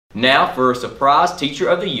Now for a surprise Teacher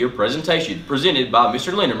of the Year presentation presented by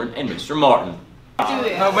Mr. Linderman and Mr. Martin.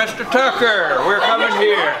 Oh, Mr. Tucker, we're coming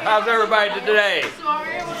here. How's everybody today?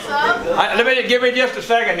 Sorry, what's up? Give me just a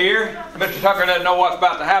second here. Mr. Tucker doesn't know what's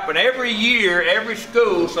about to happen. Every year, every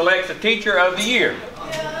school selects a Teacher of the Year.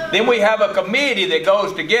 Then we have a committee that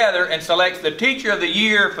goes together and selects the Teacher of the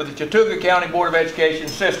Year for the Chattooga County Board of Education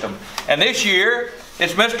system. And this year,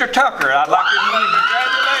 it's Mr. Tucker. I'd like to give him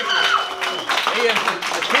congratulations. He is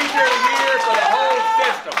the Teacher of the Year for the whole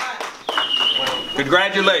system.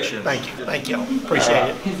 Congratulations. Thank you. Thank you. Appreciate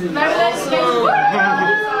it.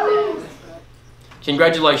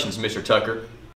 Congratulations, Mr. Tucker.